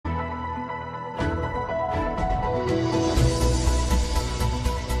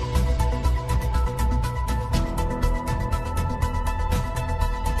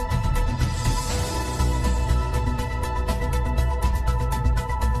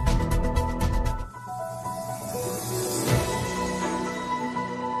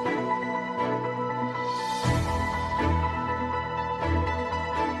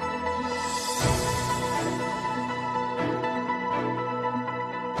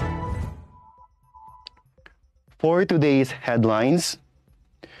For today's headlines,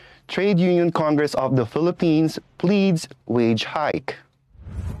 Trade Union Congress of the Philippines pleads wage hike.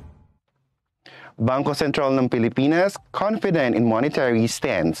 Bangko Sentral ng Pilipinas confident in monetary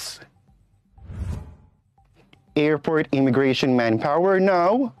stance. Airport immigration manpower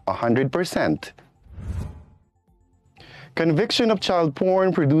now 100%. Conviction of child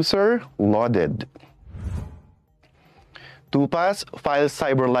porn producer lauded. Tupas files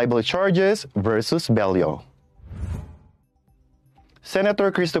cyber libel charges versus Bello.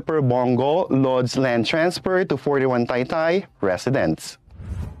 Senator Christopher Bongo lauds land transfer to 41 Taytay residents.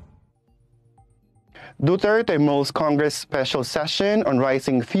 Duterte mulls Congress special session on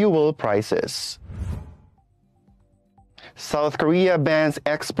rising fuel prices. South Korea bans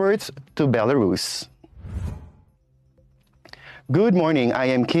exports to Belarus. Good morning, I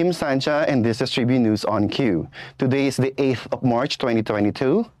am Kim Sancha and this is Tribune News on Q. Today is the 8th of March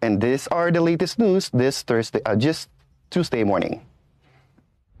 2022 and these are the latest news this Tuesday morning.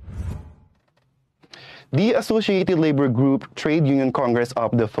 The Associated Labor Group Trade Union Congress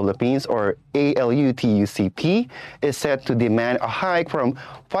of the Philippines, or ALU-TUCP, is set to demand a hike from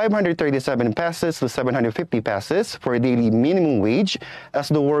 537 pesos to 750 pesos for a daily minimum wage as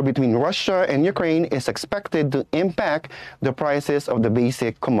the war between Russia and Ukraine is expected to impact the prices of the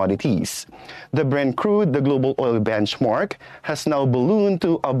basic commodities. The Brent crude, the global oil benchmark, has now ballooned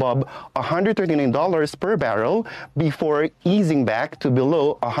to above $139 per barrel before easing back to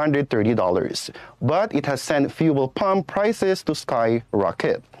below $130. But it has sent fuel pump prices to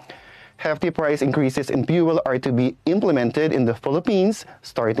skyrocket. Hefty price increases in fuel are to be implemented in the Philippines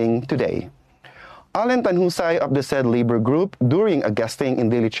starting today. Alan Tanhusay of the said labor group, during a guesting in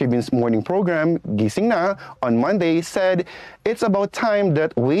Daily Tribune's morning program, Gising Na, on Monday, said it's about time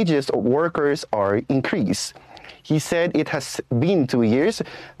that wages of workers are increased. He said it has been 2 years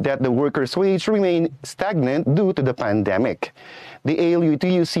that the workers' wage remained stagnant due to the pandemic. The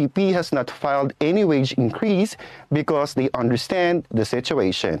ALU-TUCP has not filed any wage increase because they understand the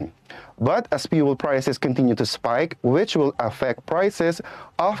situation. But as fuel prices continue to spike, which will affect prices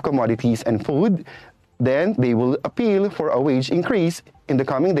of commodities and food, then they will appeal for a wage increase in the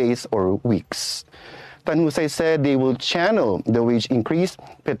coming days or weeks. Tanhusay said they will channel the wage increase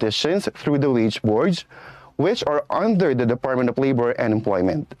petitions through the wage boards, which are under the Department of Labor and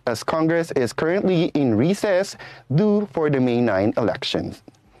Employment, as Congress is currently in recess due for the May 9 elections.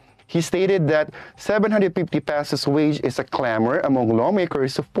 He stated that 750 pesos wage is a clamor among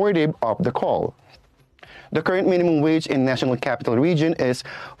lawmakers supportive of the call. The current minimum wage in National Capital Region is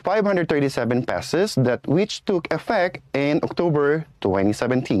 537 pesos, which took effect in October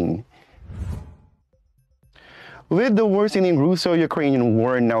 2017. With the worsening Russo-Ukrainian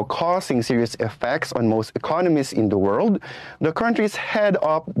war now causing serious effects on most economies in the world, the country's head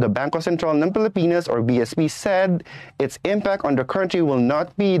of the Bangko Sentral ng Pilipinas, or BSP, said its impact on the country will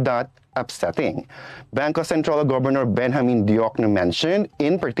not be that upsetting. Bangko Sentral Governor Benjamin Diokno mentioned,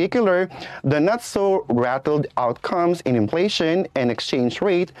 in particular, the not-so-rattled outcomes in inflation and exchange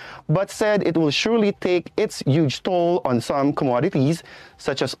rate, but said it will surely take its huge toll on some commodities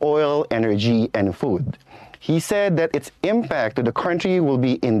such as oil, energy, and food. He said that its impact to the country will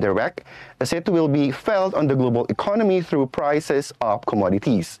be indirect, as it will be felt on the global economy through prices of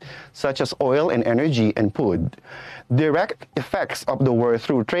commodities, such as oil and energy and food. Direct effects of the war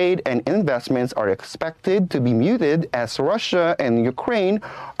through trade and investments are expected to be muted as Russia and Ukraine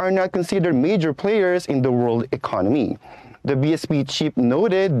are not considered major players in the world economy. The BSP chief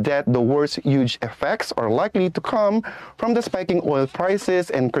noted that the war's huge effects are likely to come from the spiking oil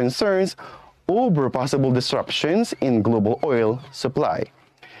prices and concerns over possible disruptions in global oil supply.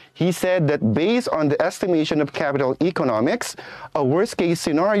 He said that based on the estimation of capital economics, a worst-case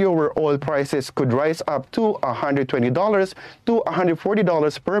scenario where oil prices could rise up to $120 to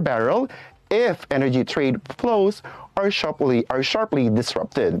 $140 per barrel if energy trade flows are sharply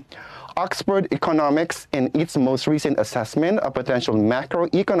disrupted. Oxford Economics, in its most recent assessment of potential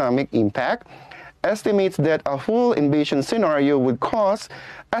macroeconomic impact, estimates that a full invasion scenario would cause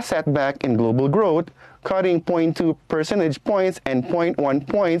a setback in global growth, cutting 0.2 percentage points and 0.1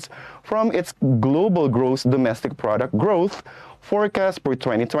 points from its global gross domestic product growth forecast for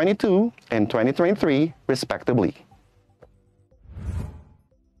 2022 and 2023, respectively.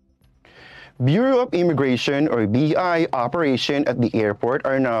 Bureau of Immigration, or BI, operation at the airport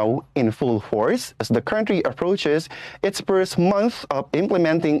are now in full force as the country approaches its first month of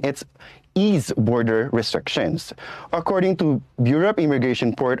implementing its ease border restrictions. According to Bureau of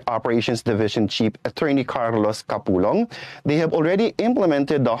Immigration Port Operations Division Chief Attorney Carlos Capulong, they have already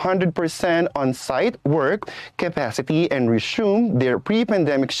implemented the 100% on-site work capacity and resumed their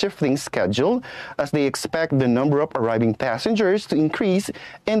pre-pandemic shifting schedule as they expect the number of arriving passengers to increase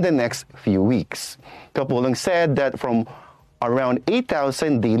in the next few weeks. Capulong said that from around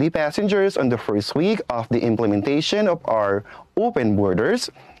 8,000 daily passengers on the first week of the implementation of our open borders,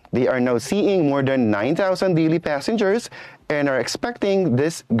 they are now seeing more than 9,000 daily passengers and are expecting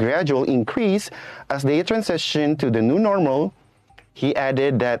this gradual increase as they transition to the new normal. He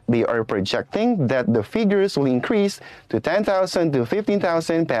added that they are projecting that the figures will increase to 10,000 to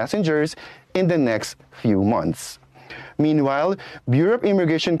 15,000 passengers in the next few months. Meanwhile, Bureau of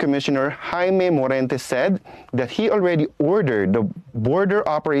Immigration Commissioner Jaime Morente said that he already ordered the border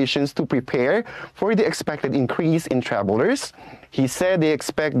operations to prepare for the expected increase in travelers. He said they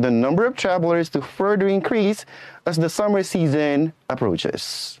expect the number of travelers to further increase as the summer season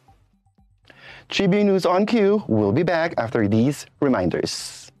approaches. Tribune News on Cue will be back after these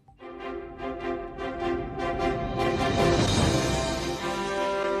reminders.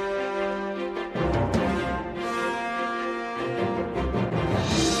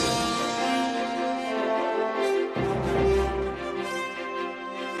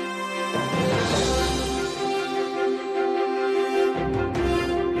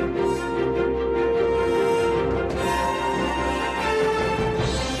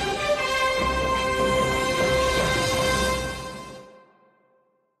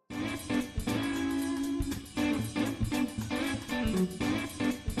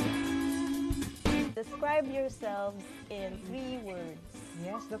 Describe yourselves in 3 words.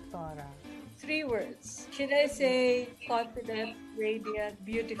 Yes, Doctora. 3 words. Should I say confident, radiant,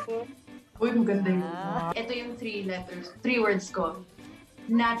 beautiful? Uy, maganda yun. Ito yung 3 letters, 3 words ko.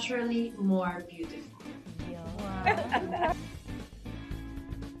 Naturally more beautiful. Wow.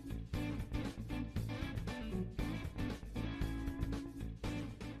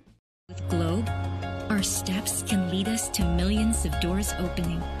 With Globe, our steps can lead us to millions of doors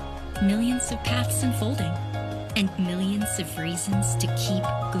opening, millions of paths unfolding, and millions of reasons to keep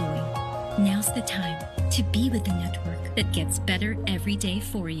going. Now's the time to be with a network that gets better every day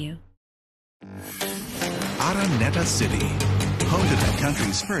for you. Araneta City, home to the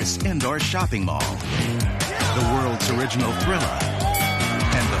country's first indoor shopping mall, the world's original Thrilla,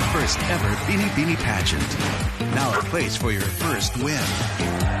 and the first ever Bini Bini pageant. Now a place for your first win,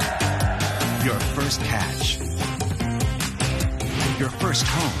 your first catch, your first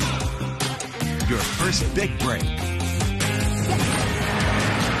home, your first big break,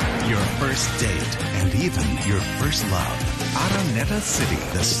 your first date, and even your first love. Araneta City,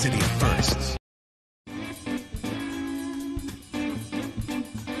 the city of firsts.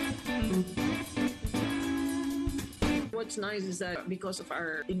 What's nice is that because of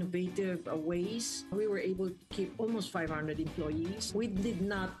our innovative ways, we were able to keep almost 500 employees. We did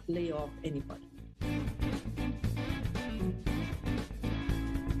not lay off anybody.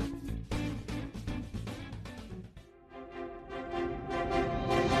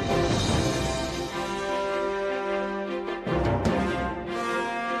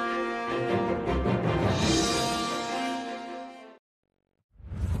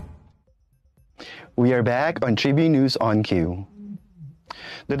 We are back on Tribune News on Cue.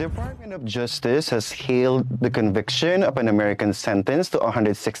 The Department of Justice has hailed the conviction of an American sentenced to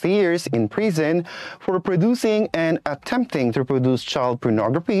 160 years in prison for producing and attempting to produce child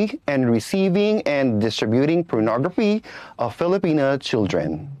pornography and receiving and distributing pornography of Filipino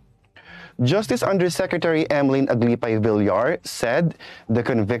children. Justice Undersecretary Emeline Aglipay-Villar said the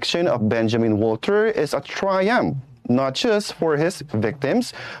conviction of Benjamin Walter is a triumph not just for his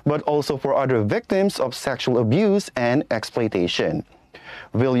victims, but also for other victims of sexual abuse and exploitation.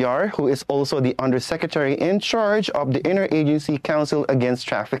 Villar, who is also the Undersecretary in charge of the Interagency Council Against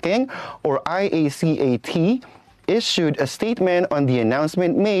Trafficking, or IACAT, issued a statement on the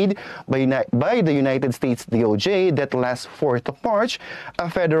announcement made by the United States DOJ that last 4th of March, a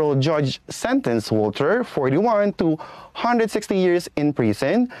federal judge sentenced Walter, 41, to 160 years in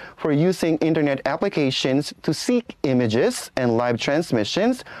prison for using internet applications to seek images and live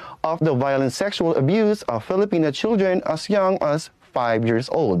transmissions of the violent sexual abuse of Filipino children as young as 5 years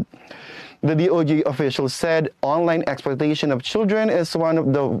old. The DOJ official said online exploitation of children is one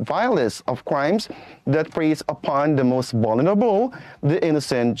of the vilest of crimes that preys upon the most vulnerable, the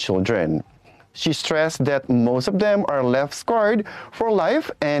innocent children. She stressed that most of them are left scarred for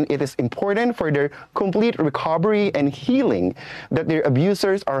life, and it is important for their complete recovery and healing that their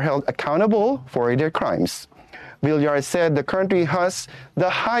abusers are held accountable for their crimes. Villar said the country has the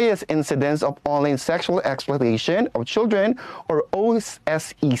highest incidence of online sexual exploitation of children, or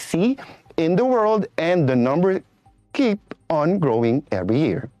OSEC, in the world, and the number keep on growing every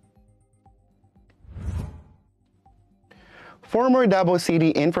year. Former Davao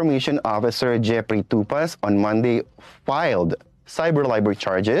City Information Officer Jeffrey Tupas on Monday filed cyber libel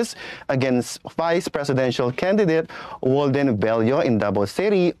charges against vice presidential candidate Walden Bello in Davao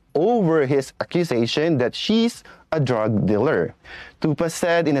City over his accusation that she's a drug dealer. Tupas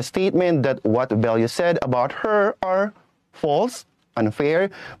said in a statement that what Bello said about her are false, unfair,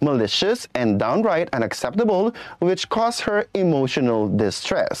 malicious, and downright unacceptable, which caused her emotional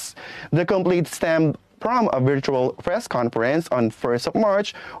distress. The complaint stemmed from a virtual press conference on 1st of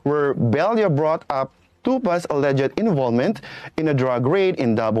March where Bello brought up Tupas' alleged involvement in a drug raid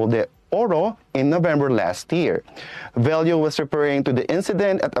in Davao de Oro in November last year. Bello was referring to the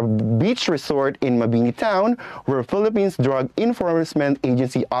incident at a beach resort in Mabini Town where Philippines Drug Enforcement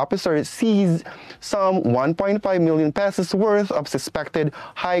Agency officers seized some 1.5 million pesos worth of suspected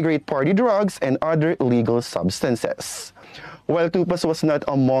high-grade party drugs and other illegal substances. While Tupas was not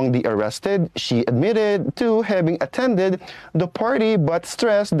among the arrested, she admitted to having attended the party but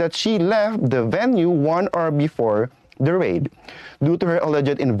stressed that she left the venue 1 hour before the raid. Due to her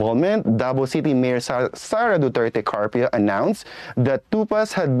alleged involvement, Davao City Mayor Sara Duterte Carpio announced that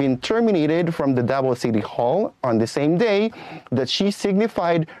Tupas had been terminated from the Davao City Hall on the same day that she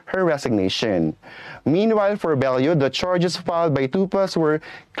signified her resignation. Meanwhile, for Bello, the charges filed by Tupas were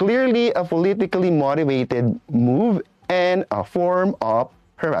clearly a politically motivated move and a form of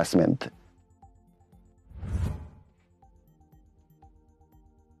harassment.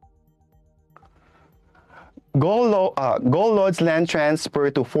 Goal Lod's land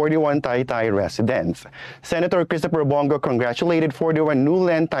transfer to 41 Taytay residents. Senator Christopher Bongo congratulated 41 new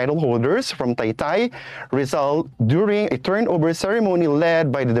land title holders from Taytay, Rizal, during a turnover ceremony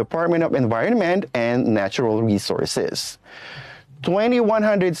led by the Department of Environment and Natural Resources.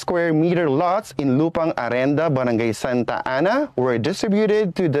 2,100 square meter lots in Lupang Arenda, Barangay Santa Ana were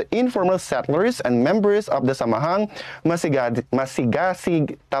distributed to the informal settlers and members of the Samahang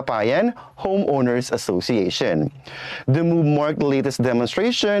Masigasig Tapayan Homeowners Association. The move marked the latest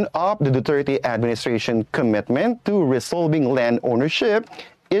demonstration of the Duterte administration commitment to resolving land ownership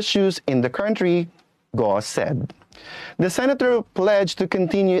issues in the country, Go said. The senator pledged to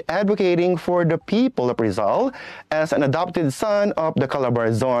continue advocating for the people of Rizal as an adopted son of the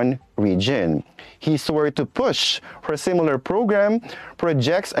Calabarzon region. He swore to push for similar program,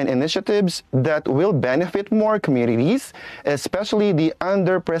 projects, and initiatives that will benefit more communities, especially the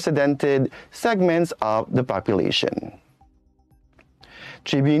underrepresented segments of the population.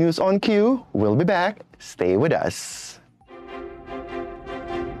 Tribune News on Cue will be back. Stay with us.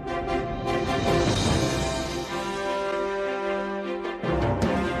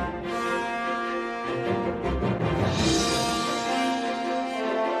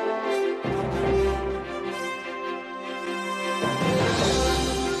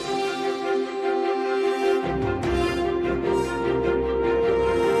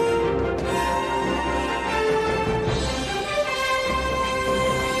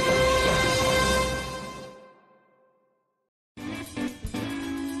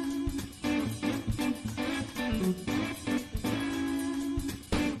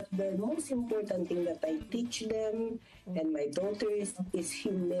 The most important thing that I teach them and my daughters is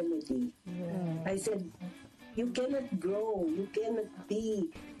humility. I said, you cannot grow, you cannot be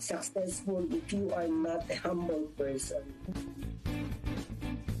successful if you are not a humble person.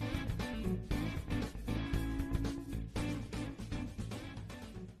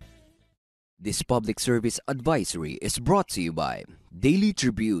 This public service advisory is brought to you by Daily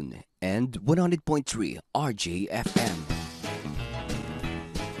Tribune and 100.3 RJFM.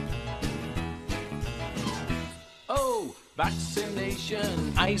 Oh,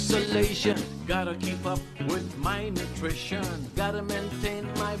 vaccination, isolation, gotta keep up with my nutrition, gotta maintain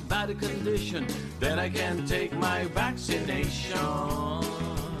my body condition, then I can take my vaccination.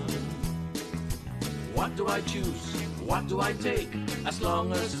 What do I choose? What do I take? As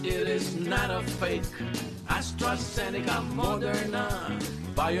long as it is not a fake. AstraZeneca, Moderna,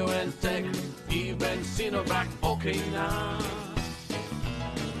 BioNTech, even Sinovac, okay na.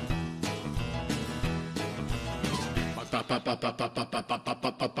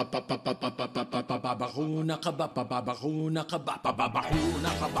 Babakuna ka ba, babakuna ka ba,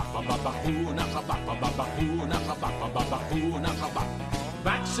 babakuna ka ba, babakuna ka ba, babakuna ka ba, babakuna ka ba.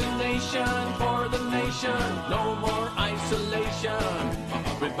 Vaccination for the nation, no more isolation.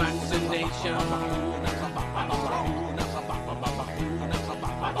 With vaccination, babakuna ka ba, babakuna ka ba, babakuna ka ba,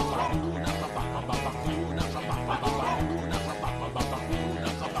 babakuna ka ba, babakuna ka ba.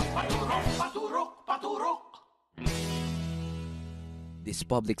 This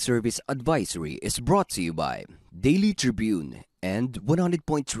public service advisory is brought to you by Daily Tribune and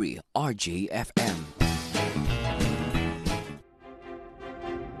 100.3 RJFM.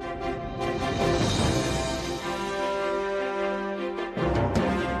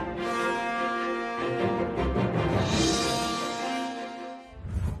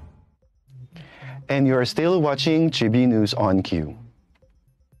 And you're still watching Tribune News on Q.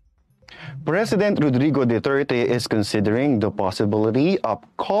 President Rodrigo Duterte is considering the possibility of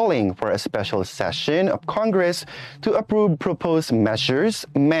calling for a special session of Congress to approve proposed measures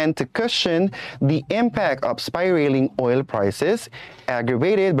meant to cushion the impact of spiraling oil prices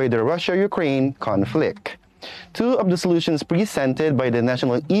aggravated by the Russia-Ukraine conflict. Two of the solutions presented by the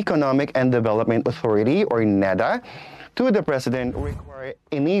National Economic and Development Authority, or NEDA, to the President require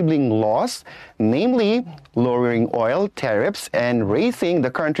enabling laws, namely lowering oil tariffs and raising the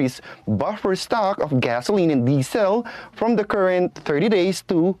country's buffer stock of gasoline and diesel from the current 30 days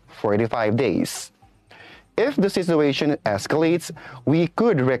to 45 days. If the situation escalates, we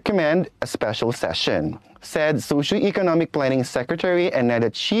could recommend a special session, said Socio-Economic Planning Secretary and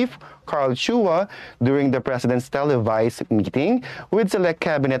NEDA Chief Carl Chua during the President's televised meeting with select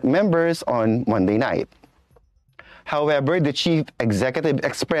cabinet members on Monday night. However, the chief executive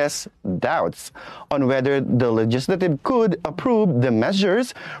expressed doubts on whether the legislative could approve the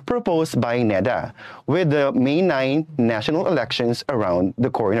measures proposed by NEDA, with the May 9 national elections around the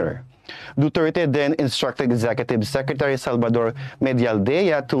corner. Duterte then instructed Executive Secretary Salvador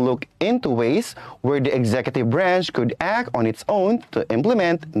Medialdea to look into ways where the executive branch could act on its own to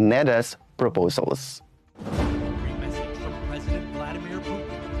implement NEDA's proposals.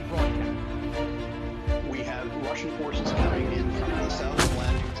 Forces coming in from the south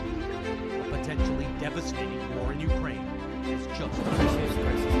Atlantic. A potentially devastating war in Ukraine is just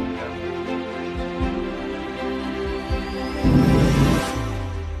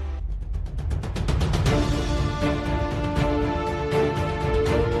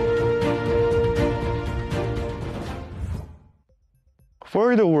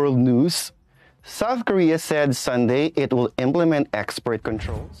For the world news, South Korea said Sunday it will implement export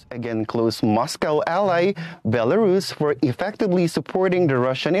controls against close Moscow ally Belarus for effectively supporting the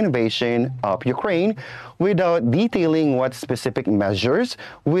Russian invasion of Ukraine without detailing what specific measures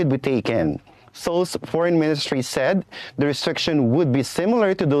would be taken. Seoul's foreign ministry said the restriction would be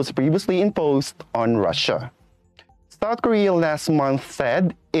similar to those previously imposed on Russia. South Korea last month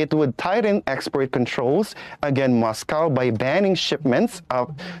said it would tighten export controls against Moscow by banning shipments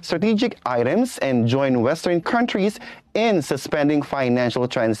of strategic items and join Western countries in suspending financial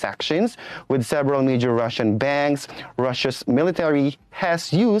transactions with several major Russian banks. Russia's military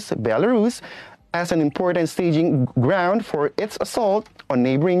has used Belarus as an important staging ground for its assault on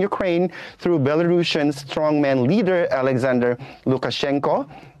neighboring Ukraine through Belarusian strongman leader Alexander Lukashenko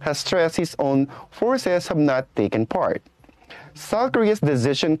has stressed his own forces have not taken part. South Korea's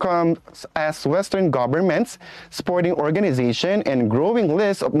decision comes as Western governments, sporting organizations, and growing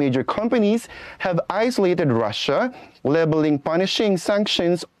list of major companies have isolated Russia, labeling punishing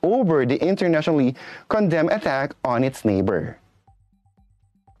sanctions over the internationally condemned attack on its neighbor.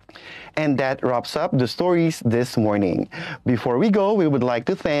 And that wraps up the stories this morning. Before we go, we would like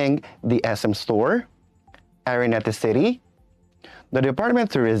to thank the SM Store, Araneta City, the Department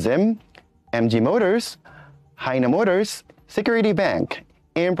of Tourism, MG Motors, Haina Motors, Security Bank,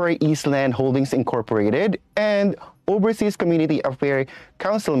 Empire Eastland Holdings Incorporated, and Overseas Community Affairs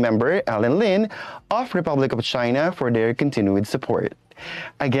Council member Alan Lin of Republic of China for their continued support.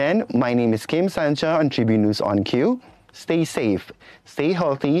 Again, my name is Kim Sancha on Tribune News on Q. Stay safe, stay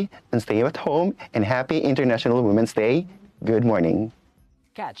healthy, and stay at home, and happy International Women's Day. Good morning.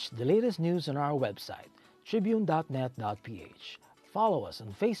 Catch the latest news on our website, tribune.net.ph. Follow us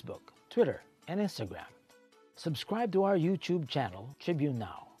on Facebook, Twitter, and Instagram. Subscribe to our YouTube channel,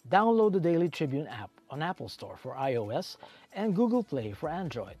 TribuneNow. Download the Daily Tribune app on Apple Store for iOS and Google Play for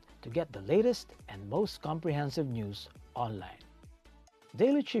Android to get the latest and most comprehensive news online.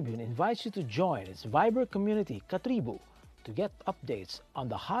 Daily Tribune invites you to join its vibrant community, Katribu, to get updates on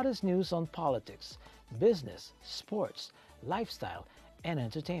the hottest news on politics, business, sports, lifestyle, and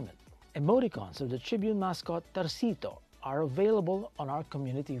entertainment. Emoticons of the Tribune mascot Tarsito are available on our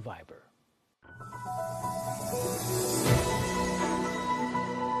community Viber.